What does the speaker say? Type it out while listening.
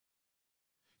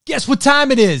Guess what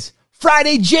time it is?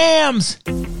 Friday Jams!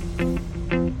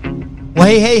 Well,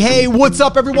 hey, what's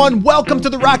up, everyone? Welcome to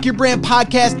the Rock Your Brand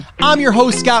Podcast. I'm your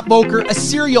host, Scott Boker, a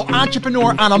serial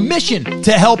entrepreneur on a mission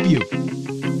to help you.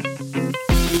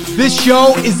 This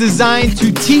show is designed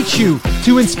to teach you,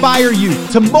 to inspire you,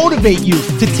 to motivate you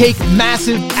to take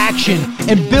massive action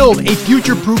and build a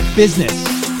future-proof business.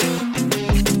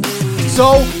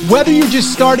 So, whether you're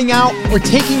just starting out or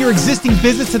taking your existing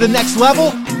business to the next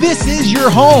level, this is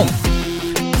your home.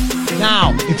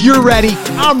 Now, if you're ready,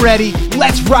 I'm ready.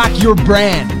 Let's rock your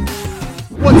brand.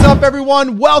 What's up,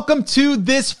 everyone? Welcome to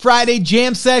this Friday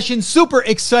Jam session. Super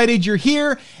excited you're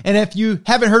here. And if you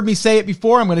haven't heard me say it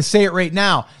before, I'm going to say it right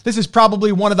now. This is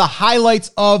probably one of the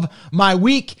highlights of my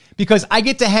week because I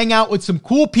get to hang out with some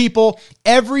cool people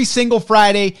every single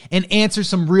Friday and answer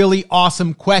some really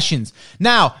awesome questions.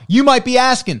 Now, you might be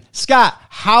asking, Scott,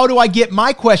 how do I get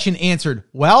my question answered?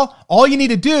 Well, all you need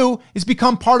to do is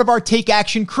become part of our Take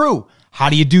Action crew. How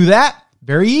do you do that?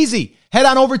 Very easy. Head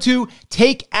on over to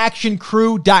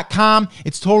takeactioncrew.com.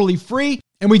 It's totally free,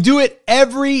 and we do it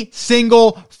every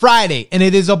single Friday, and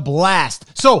it is a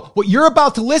blast. So what you're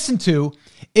about to listen to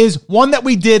is one that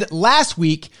we did last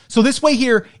week. So this way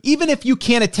here, even if you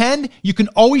can't attend, you can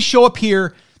always show up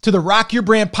here to the Rock Your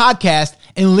Brand podcast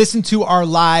and listen to our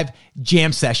live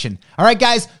jam session. All right,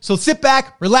 guys, so sit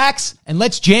back, relax, and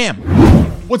let's jam.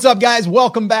 What's up, guys?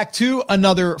 Welcome back to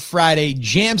another Friday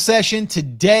Jam session.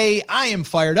 Today, I am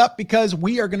fired up because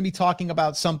we are going to be talking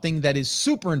about something that is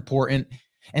super important,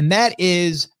 and that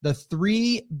is the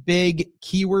 3 big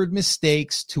keyword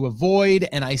mistakes to avoid,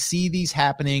 and I see these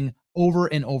happening over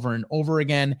and over and over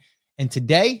again. And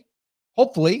today,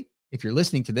 hopefully, if you're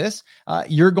listening to this,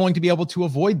 you're going to be able to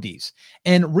avoid these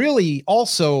and really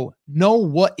also know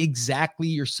what exactly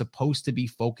you're supposed to be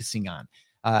focusing on.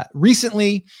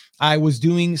 Recently, I was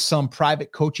doing some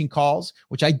private coaching calls,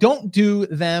 which I don't do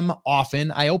them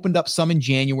often. I opened up some in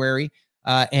January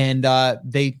and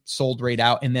they sold right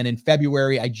out. And then in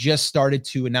February, I just started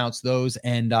to announce those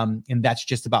and that's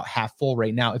just about half full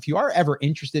right now. If you are ever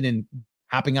interested in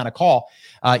hopping on a call,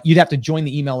 you'd have to join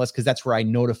the email list because that's where I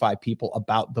notify people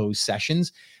about those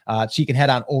sessions. So you can head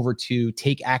on over to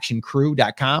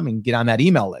takeactioncrew.com and get on that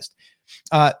email list.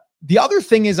 The other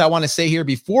thing is I want to say here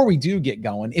before we do get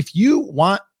going, if you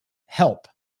want help,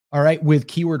 all right, with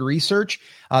keyword research,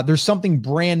 there's something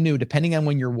brand new, depending on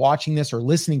when you're watching this or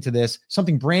listening to this,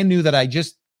 something brand new that I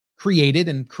just created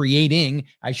and creating,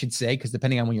 I should say, because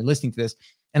depending on when you're listening to this,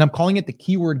 and I'm calling it the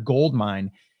Keyword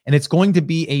Goldmine. And it's going to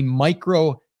be a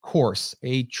micro course,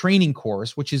 a training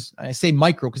course, which is, I say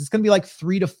micro because it's going to be like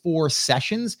 3 to 4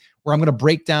 sessions where I'm going to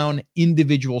break down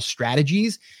individual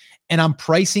strategies. And I'm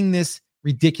pricing this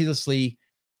ridiculously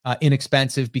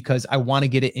inexpensive because I want to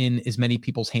get it in as many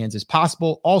people's hands as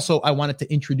possible. Also, I wanted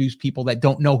to introduce people that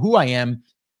don't know who I am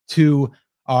to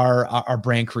our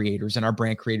brand creators and our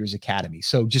Brand Creators Academy.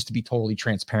 So just to be totally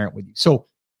transparent with you. So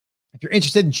if you're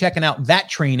interested in checking out that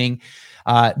training,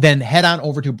 then head on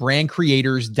over to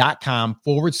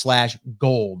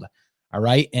brandcreators.com/gold. All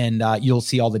right. And you'll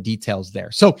see all the details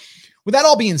there. So with that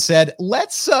all being said,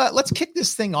 let's kick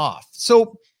this thing off.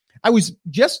 So I was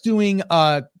just doing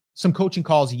some coaching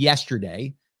calls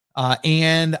yesterday.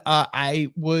 And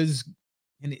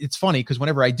it's funny because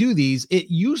whenever I do these, it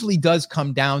usually does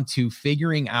come down to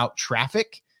figuring out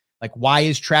traffic. Like, why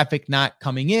is traffic not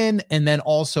coming in? And then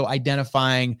also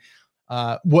identifying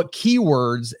what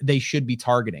keywords they should be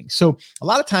targeting. So a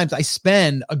lot of times I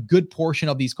spend a good portion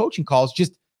of these coaching calls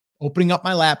just opening up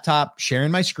my laptop, sharing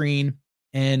my screen,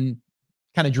 and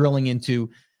kind of drilling into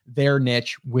their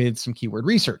niche with some keyword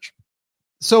research.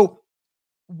 So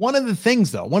one of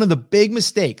the big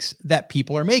mistakes that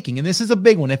people are making, and this is a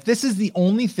big one, if this is the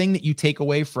only thing that you take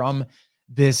away from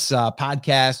this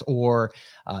podcast or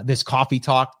this coffee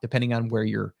talk, depending on where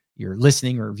you're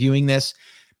listening or viewing this,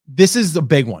 this is the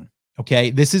big one.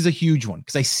 Okay. This is a huge one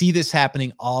because I see this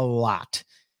happening a lot.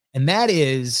 And that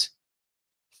is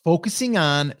focusing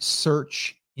on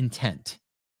search intent.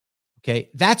 Okay.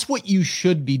 That's what you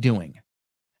should be doing.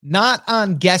 Not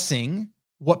on guessing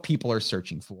what people are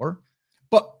searching for,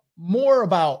 but more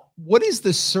about what is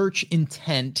the search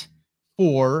intent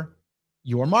for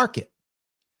your market.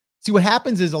 See, what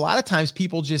happens is a lot of times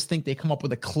people just think they come up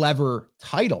with a clever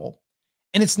title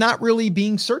and it's not really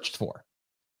being searched for.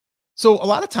 So a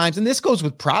lot of times, and this goes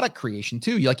with product creation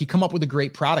too, you come up with a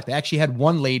great product. I actually had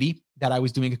one lady that I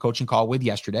was doing a coaching call with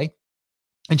yesterday,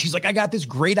 and she's like, I got this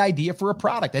great idea for a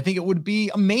product. I think it would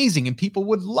be amazing and people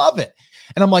would love it.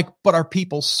 And I'm like, but are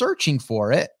people searching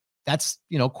for it? That's,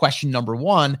 question number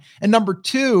one. And number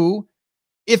two,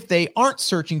 if they aren't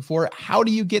searching for it, how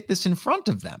do you get this in front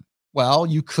of them? Well,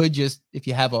 you could just, if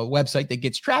you have a website that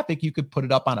gets traffic, you could put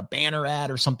it up on a banner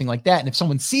ad or something like that. And if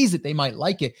someone sees it, they might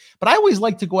like it. But I always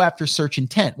like to go after search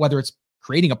intent, whether it's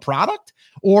creating a product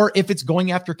or if it's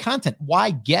going after content.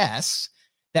 Why guess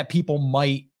that people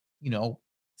might,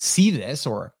 see this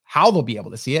or how they'll be able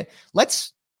to see it?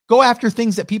 Let's go after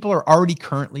things that people are already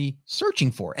currently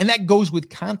searching for. And that goes with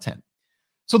content.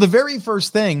 So the very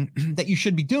first thing that you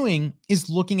should be doing is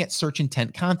looking at search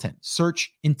intent content,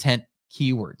 search intent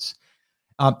keywords.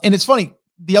 And it's funny,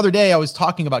 the other day I was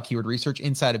talking about keyword research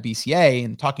inside of BCA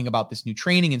and talking about this new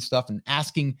training and stuff and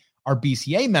asking our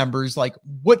BCA members like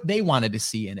what they wanted to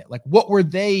see in it. Like what were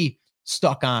they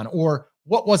stuck on or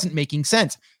what wasn't making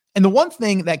sense? And the one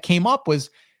thing that came up was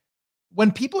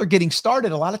when people are getting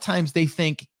started, a lot of times they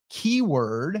think a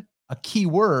keyword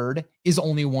is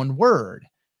only one word.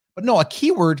 But no, a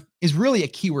keyword is really a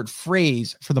keyword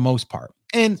phrase for the most part.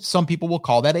 And some people will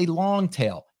call that a long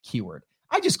tail keyword.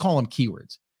 I just call them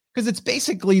keywords because it's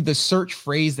basically the search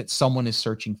phrase that someone is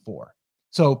searching for.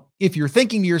 So if you're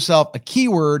thinking to yourself, a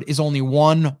keyword is only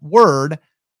one word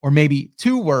or maybe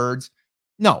two words,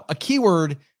 no, a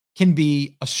keyword can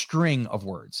be a string of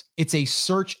words. It's a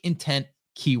search intent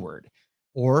keyword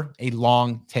or a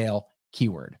long tail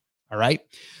keyword. All right.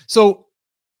 So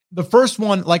the first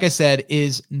one, like I said,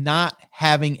 is not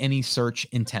having any search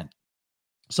intent.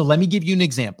 So let me give you an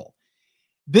example.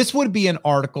 This would be an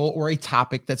article or a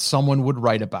topic that someone would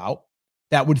write about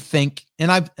that would think,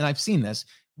 and I've seen this,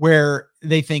 where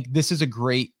they think this is a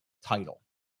great title.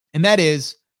 And that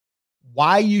is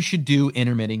why you should do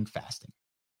intermittent fasting.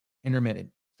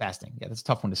 Intermittent fasting. Yeah, that's a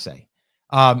tough one to say.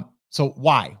 So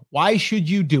why should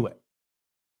you do it?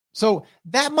 So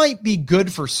that might be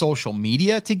good for social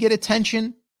media to get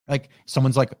attention. Like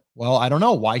someone's like, well, I don't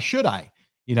know. Why should I?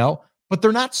 But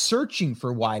they're not searching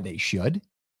for why they should.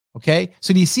 Okay.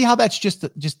 So do you see how that's just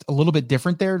a little bit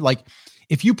different there? Like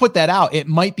if you put that out, it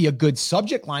might be a good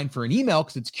subject line for an email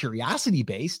because it's curiosity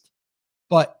based,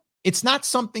 but it's not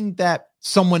something that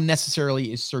someone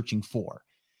necessarily is searching for.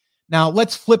 Now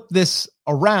let's flip this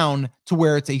around to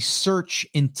where it's a search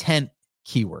intent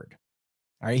keyword.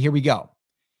 All right, here we go.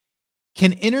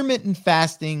 Can intermittent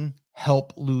fasting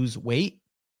help lose weight?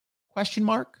 Question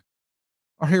mark.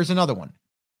 Or here's another one.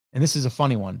 And this is a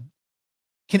funny one.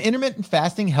 Can intermittent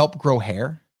fasting help grow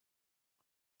hair?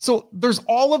 So there's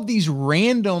all of these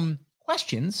random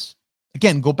questions.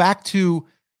 Again, go back to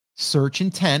search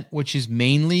intent, which is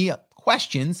mainly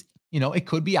questions. It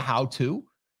could be a how-to,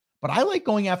 but I like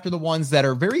going after the ones that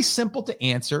are very simple to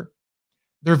answer.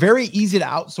 They're very easy to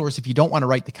outsource if you don't want to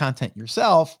write the content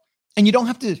yourself. And you don't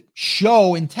have to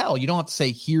show and tell. You don't have to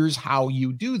say, here's how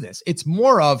you do this. It's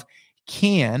more of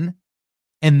can,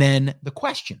 and then the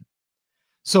question.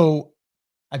 So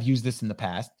I've used this in the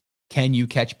past. Can you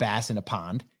catch bass in a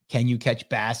pond? Can you catch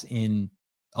bass in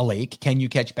a lake? Can you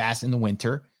catch bass in the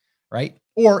winter? Right?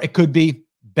 Or it could be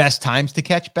best times to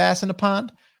catch bass in a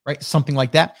pond, right? Something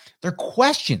like that. They're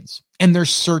questions and they're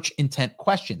search intent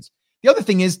questions. The other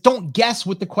thing is don't guess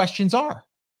what the questions are.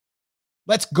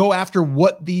 Let's go after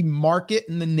what the market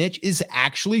and the niche is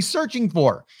actually searching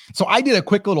for. So I did a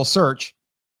quick little search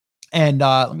and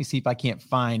let me see if I can't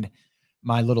find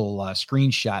my little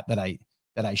screenshot that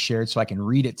I shared so I can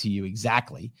read it to you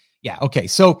exactly. Yeah. Okay.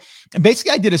 So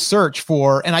basically I did a search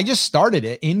for, and I just started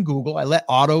it in Google. I let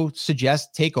auto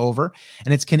suggest take over,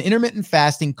 and it's, can intermittent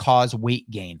fasting cause weight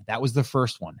gain? That was the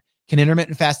first one. Can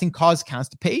intermittent fasting cause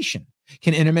constipation?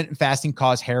 Can intermittent fasting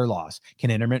cause hair loss? Can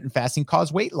intermittent fasting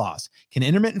cause weight loss? Can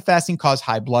intermittent fasting cause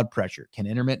high blood pressure? Can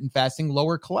intermittent fasting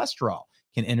lower cholesterol?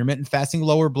 Can intermittent fasting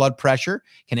lower blood pressure?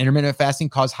 Can intermittent fasting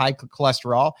cause high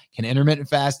cholesterol? Can intermittent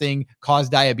fasting cause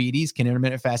diabetes? Can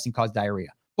intermittent fasting cause diarrhea?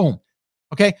 Boom.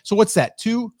 Okay. So what's that?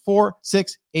 2, 4,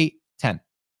 6, 8, 10.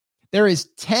 There is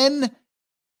 10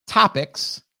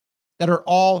 topics that are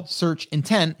all search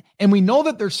intent. And we know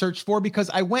that they're searched for because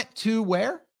I went to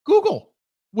where? Google.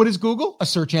 What is Google? A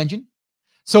search engine.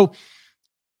 So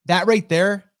that right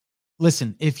there,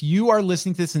 listen, if you are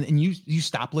listening to this and you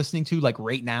stop listening to like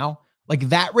right now, like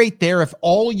that right there, if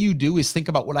all you do is think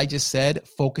about what I just said,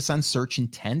 focus on search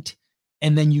intent,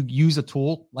 and then you use a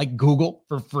tool like Google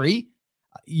for free,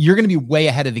 you're going to be way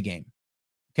ahead of the game.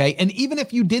 Okay. And even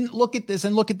if you didn't look at this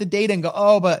and look at the data and go,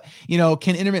 oh, but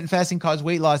can intermittent fasting cause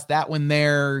weight loss? That one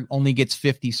there only gets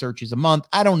 50 searches a month.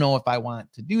 I don't know if I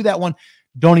want to do that one.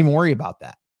 Don't even worry about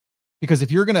that. Because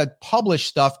if you're going to publish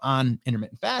stuff on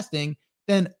intermittent fasting,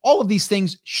 then all of these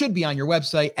things should be on your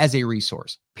website as a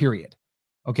resource, period.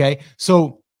 Okay.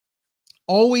 So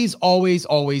always, always,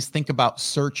 always think about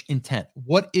search intent.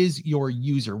 What is your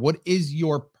user? What is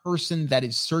your person that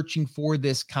is searching for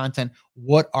this content?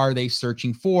 What are they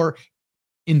searching for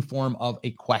in form of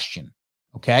a question.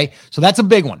 Okay. So that's a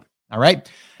big one. All right.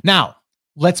 Now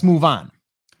let's move on.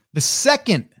 The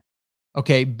second,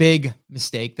 big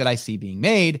mistake that I see being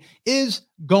made is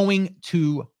going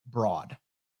too broad.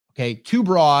 Okay. Too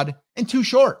broad and too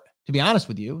short. To be honest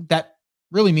with you, that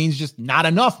really means just not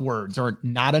enough words or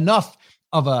not enough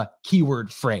of a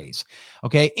keyword phrase.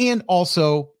 Okay. And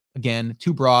also, again,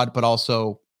 too broad, but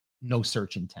also no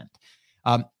search intent.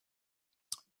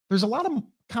 There's a lot of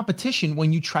competition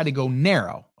when you try to go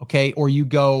narrow. Okay. Or you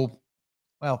go,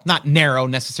 well, not narrow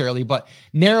necessarily, but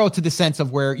narrow to the sense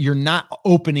of where you're not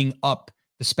opening up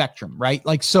the spectrum, right?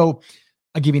 Like, so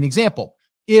I'll give you an example.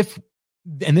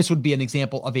 And this would be an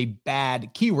example of a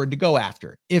bad keyword to go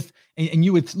after. And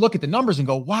you would look at the numbers and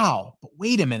go, wow, but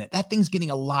wait a minute, that thing's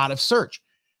getting a lot of search.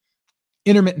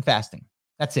 Intermittent fasting.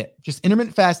 That's it. Just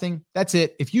intermittent fasting. That's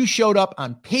it. If you showed up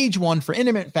on page 1 for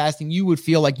intermittent fasting, you would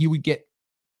feel like you would get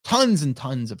tons and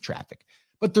tons of traffic,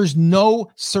 but there's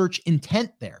no search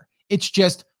intent there. It's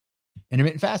just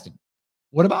intermittent fasting.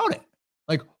 What about it?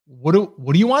 Like, what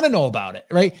do you want to know about it?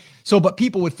 Right. So, but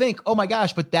people would think, oh my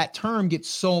gosh, but that term gets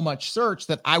so much search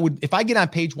that if I get on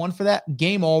page 1 for that,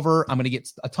 game over, I'm going to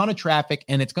get a ton of traffic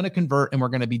and it's going to convert and we're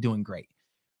going to be doing great.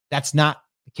 That's not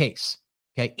the case.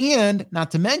 Okay. And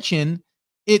not to mention,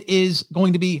 it is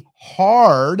going to be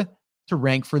hard to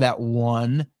rank for that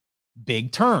one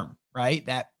big term, right?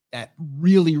 That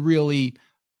really, really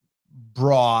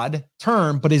broad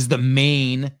term, but is the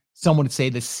main, someone would say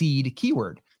the seed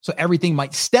keyword. So everything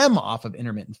might stem off of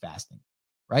intermittent fasting,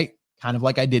 right? Kind of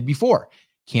like I did before.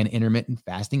 Can intermittent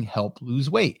fasting help lose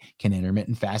weight? Can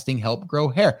intermittent fasting help grow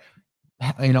hair?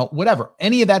 Whatever,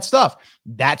 any of that stuff,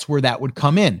 that's where that would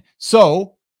come in.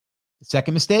 So the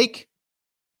second mistake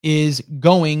is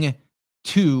going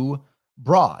too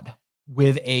broad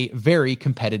with a very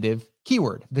competitive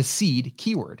keyword, the seed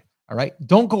keyword. All right.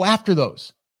 Don't go after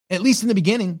those. At least in the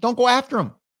beginning, don't go after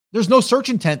them. There's no search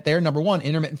intent there. Number 1,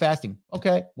 intermittent fasting.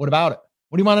 Okay. What about it?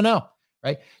 What do you want to know?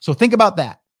 Right. So think about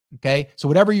that. Okay. So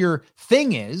whatever your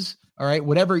thing is, all right,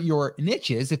 whatever your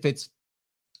niche is, if it's,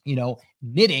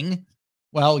 knitting,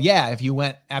 well, yeah, if you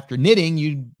went after knitting,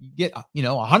 you get,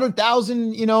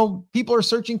 100,000, people are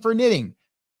searching for knitting.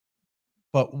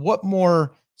 But what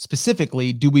more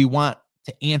specifically do we want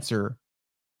to answer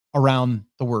around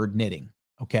the word knitting?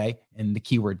 Okay. And the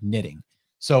keyword knitting.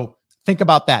 So think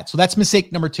about that. So that's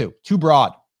mistake number 2, too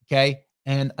broad. Okay.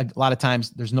 And a lot of times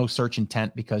there's no search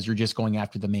intent because you're just going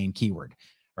after the main keyword,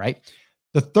 right?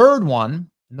 The third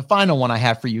one and the final one I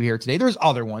have for you here today, there's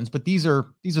other ones, but these are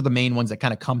the main ones that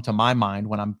kind of come to my mind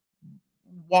when I'm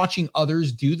watching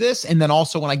others do this. And then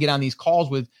also when I get on these calls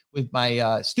with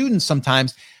my students,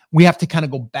 sometimes we have to kind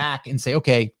of go back and say,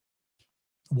 okay,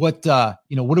 what are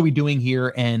we doing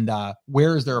here? And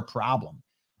where is there a problem?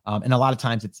 And a lot of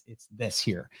times it's this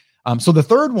here. So the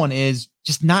third one is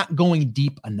just not going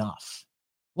deep enough.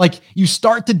 Like you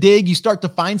start to dig, you start to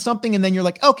find something, and then you're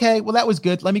like, okay, well, that was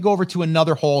good. Let me go over to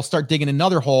another hole, start digging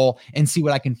another hole and see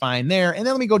what I can find there. And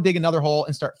then let me go dig another hole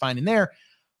and start finding there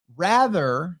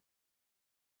rather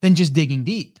than just digging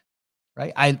deep,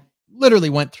 right? I literally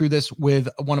went through this with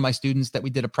one of my students that we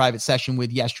did a private session with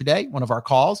yesterday, one of our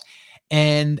calls.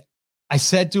 And I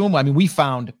said to him, we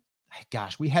found,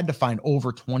 we had to find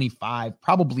over 25,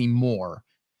 probably more,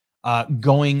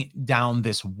 going down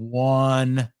this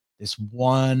one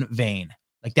vein.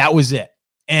 Like that was it.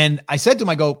 And I said to him,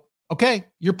 I go, okay,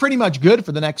 you're pretty much good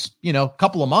for the next,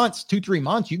 couple of months, 2-3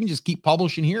 months. You can just keep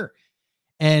publishing here.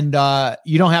 And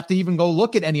you don't have to even go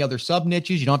look at any other sub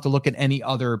niches. You don't have to look at any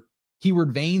other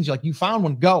keyword veins. Like you found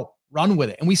one, go run with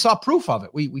it. And we saw proof of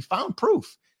it. We found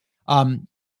proof. And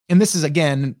this is,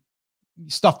 again,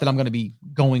 stuff that I'm going to be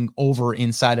going over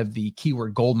inside of the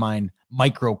Keyword Goldmine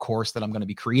micro course that I'm going to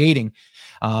be creating.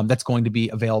 That's going to be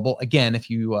available. Again, if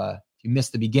you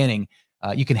missed the beginning,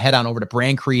 you can head on over to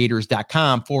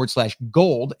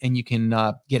brandcreators.com/gold and you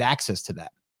can get access to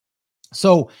that.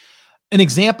 So an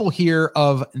example here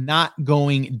of not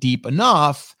going deep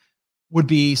enough would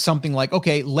be something like,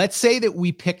 okay, let's say that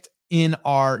we picked in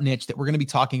our niche that we're going to be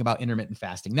talking about intermittent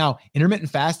fasting. Now, intermittent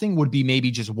fasting would be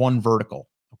maybe just one vertical,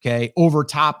 okay, over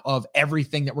top of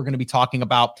everything that we're going to be talking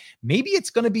about. Maybe it's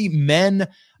going to be men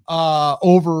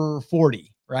over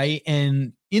 40, right?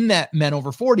 And in that men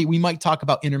over 40, we might talk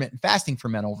about intermittent fasting for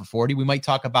men over 40. We might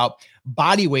talk about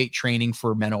body weight training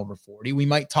for men over 40. We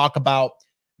might talk about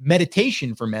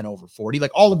meditation for men over 40, like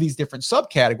all of these different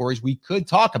subcategories we could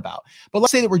talk about. But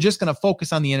let's say that we're just going to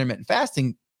focus on the intermittent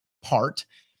fasting part,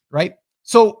 right?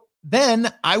 So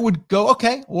then I would go,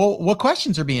 okay, well, what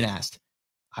questions are being asked?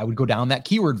 I would go down that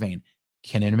keyword vein.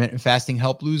 Can intermittent fasting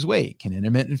help lose weight? Can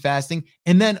intermittent fasting?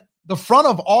 And then the front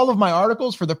of all of my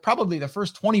articles for probably the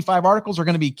first 25 articles are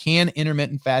going to be, can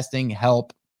intermittent fasting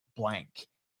help blank,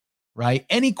 right?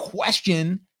 Any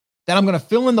question that I'm going to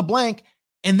fill in the blank,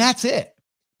 and that's it.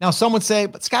 Now, some would say,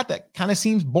 but Scott, that kind of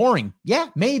seems boring. Yeah,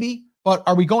 maybe. But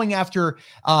are we going after,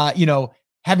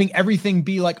 having everything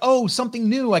be like, oh, something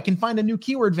new, I can find a new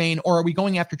keyword vein? Or are we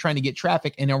going after trying to get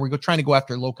traffic, and are we trying to go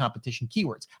after low competition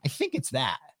keywords? I think it's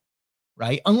that,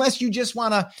 right? Unless you just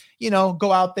want to,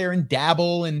 go out there and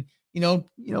dabble and,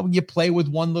 you play with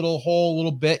one little hole a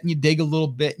little bit and you dig a little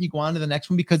bit and you go on to the next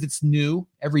one because it's new.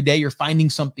 Every day you're finding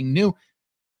something new.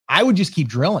 I would just keep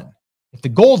drilling. If the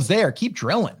gold's there, keep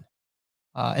drilling.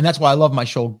 And that's why I love my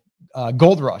show,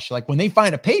 Gold Rush. Like when they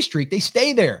find a pay streak, they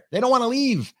stay there. They don't want to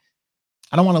leave.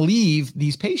 I don't want to leave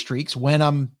these pay streaks when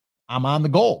I'm on the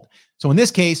gold. So in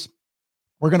this case,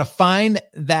 we're going to find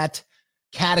that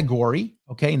category.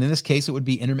 Okay. And in this case, it would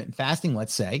be intermittent fasting,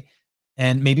 let's say.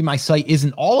 And maybe my site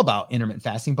isn't all about intermittent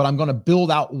fasting, but I'm going to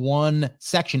build out one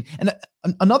section. And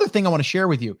another thing I want to share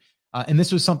with you, and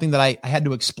this was something that I had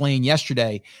to explain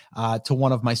yesterday to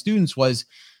one of my students, was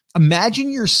imagine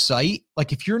your site.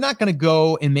 Like if you're not going to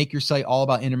go and make your site all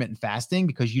about intermittent fasting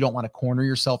because you don't want to corner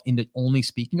yourself into only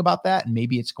speaking about that. And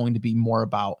maybe it's going to be more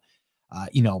about,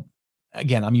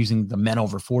 again, I'm using the men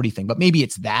over 40 thing, but maybe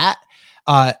it's that.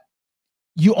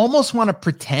 You almost want to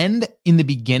pretend in the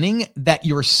beginning that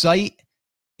your site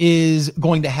is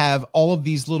going to have all of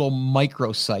these little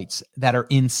micro sites that are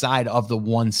inside of the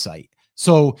one site.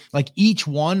 So like each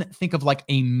one, think of like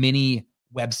a mini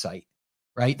website,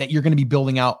 right? That you're going to be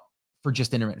building out for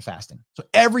just intermittent fasting. So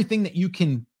everything that you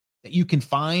can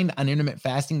find on intermittent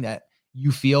fasting that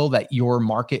you feel that your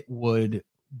market would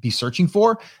be searching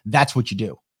for, that's what you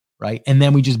do, right? And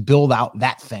then we just build out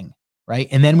that thing, right?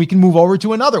 And then we can move over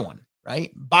to another one,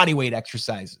 right? Body weight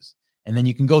exercises. And then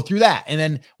you can go through that and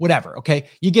then whatever. Okay.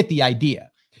 You get the idea.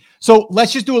 So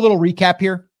let's just do a little recap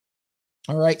here.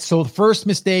 All right. So the first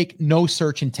mistake, no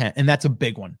search intent. And that's a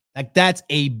big one. Like that's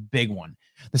a big one.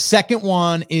 The second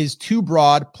one is too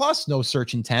broad plus no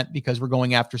search intent because we're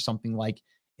going after something like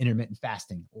intermittent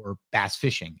fasting or bass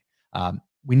fishing.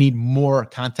 We need more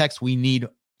context. We need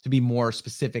to be more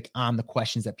specific on the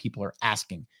questions that people are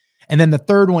asking. And then the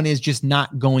third one is just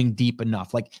not going deep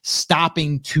enough, like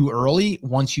stopping too early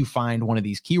once you find one of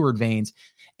these keyword veins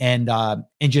and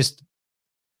just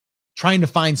trying to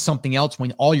find something else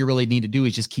when all you really need to do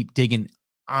is just keep digging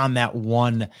on that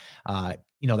one,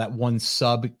 that one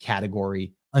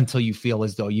subcategory until you feel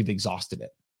as though you've exhausted it.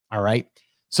 All right.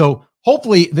 So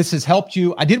hopefully this has helped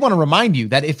you. I did want to remind you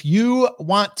that if you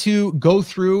want to go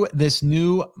through this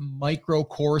new micro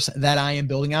course that I am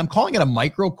building, I'm calling it a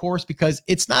micro course because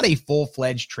it's not a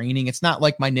full-fledged training. It's not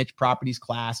like my niche properties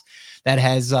class that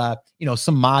has, some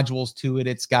modules to it.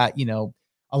 It's got,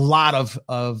 a lot of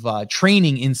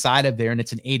training inside of there, and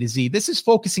it's an A to Z. This is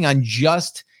focusing on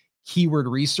just keyword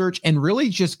research and really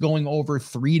just going over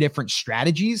 3 different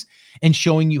strategies and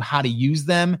showing you how to use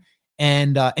them.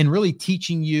 And really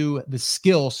teaching you the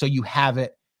skill so you have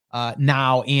it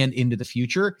now and into the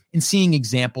future, and seeing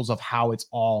examples of how it's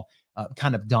all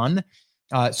kind of done.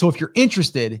 So if you're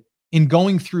interested in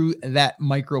going through that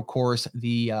micro course,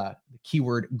 the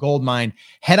keyword goldmine,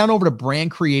 head on over to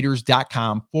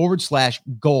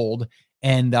brandcreators.com/gold.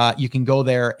 And you can go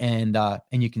there and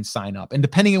you can sign up. And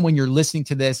depending on when you're listening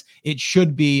to this, it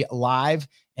should be live,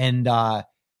 and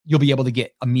you'll be able to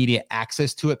get immediate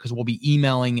access to it because we'll be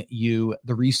emailing you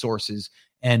the resources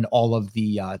and all of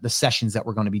the sessions that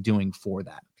we're going to be doing for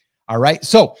that. All right.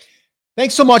 So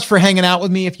thanks so much for hanging out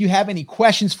with me. If you have any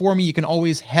questions for me, you can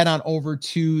always head on over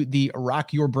to the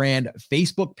Rock Your Brand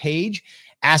Facebook page,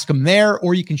 ask them there,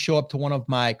 or you can show up to one of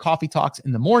my coffee talks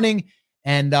in the morning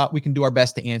and we can do our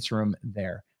best to answer them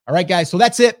there. All right, guys. So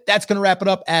that's it. That's going to wrap it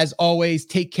up. As always,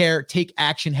 take care, take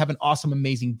action, have an awesome,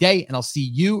 amazing day. And I'll see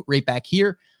you right back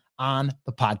here on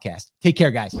the podcast. Take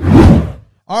care, guys.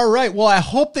 All right. Well, I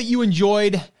hope that you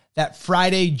enjoyed that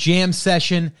Friday jam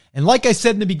session. And like I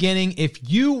said in the beginning, if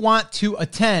you want to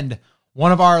attend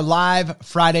one of our live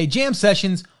Friday jam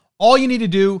sessions, all you need to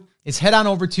do is head on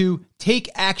over to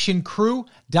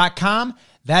takeactioncrew.com.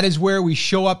 That is where we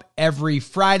show up every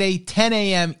Friday, 10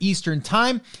 a.m. Eastern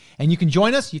time. And you can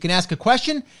join us. You can ask a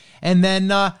question, and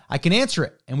then I can answer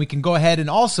it. And we can go ahead and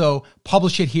also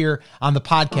publish it here on the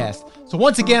podcast. So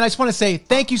once again, I just want to say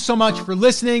thank you so much for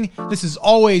listening. This is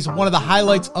always one of the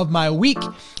highlights of my week.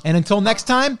 And until next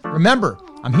time, remember,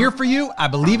 I'm here for you. I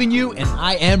believe in you, and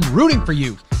I am rooting for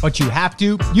you. But you have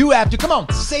to, come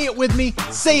on, say it with me,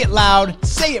 say it loud,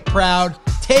 say it proud,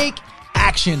 take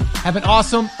action. Have an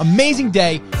awesome, amazing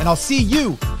day, and I'll see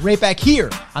you right back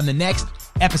here on the next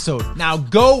episode. Now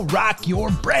go rock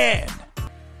your brand.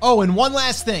 Oh, and one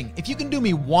last thing. If you can do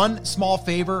me one small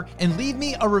favor and leave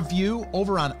me a review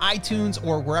over on iTunes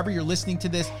or wherever you're listening to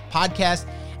this podcast,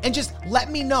 and just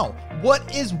let me know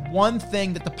what is one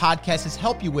thing that the podcast has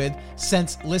helped you with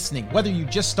since listening, whether you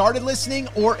just started listening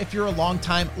or if you're a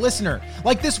longtime listener.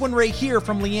 Like this one right here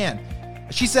from Leanne.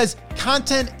 She says,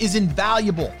 content is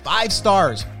invaluable, 5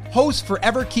 stars. Host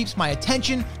forever keeps my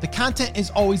attention. The content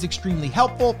is always extremely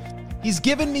helpful. He's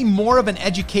given me more of an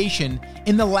education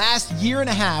in the last year and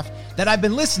a half that I've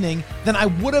been listening than I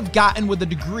would have gotten with a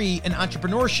degree in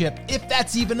entrepreneurship, if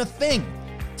that's even a thing.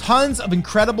 Tons of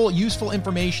incredible, useful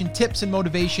information, tips, and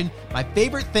motivation. My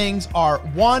favorite things are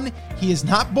 1, he is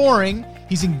not boring.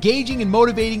 He's engaging and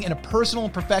motivating in a personal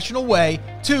and professional way.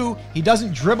 2, he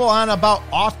doesn't dribble on about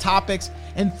off topics.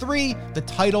 And 3, the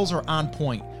titles are on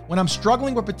point. When I'm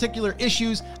struggling with particular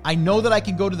issues, I know that I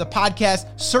can go to the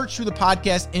podcast, search through the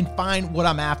podcast, and find what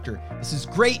I'm after. This is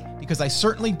great because I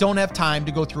certainly don't have time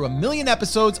to go through a million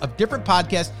episodes of different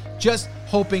podcasts just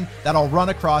hoping that I'll run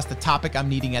across the topic I'm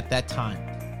needing at that time.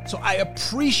 So I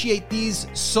appreciate these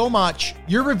so much.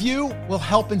 Your review will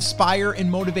help inspire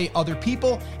and motivate other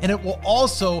people, and it will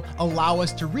also allow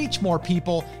us to reach more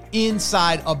people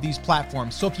inside of these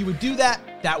platforms. So if you would do that,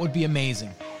 that would be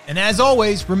amazing. And as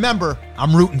always, remember,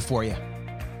 I'm rooting for you.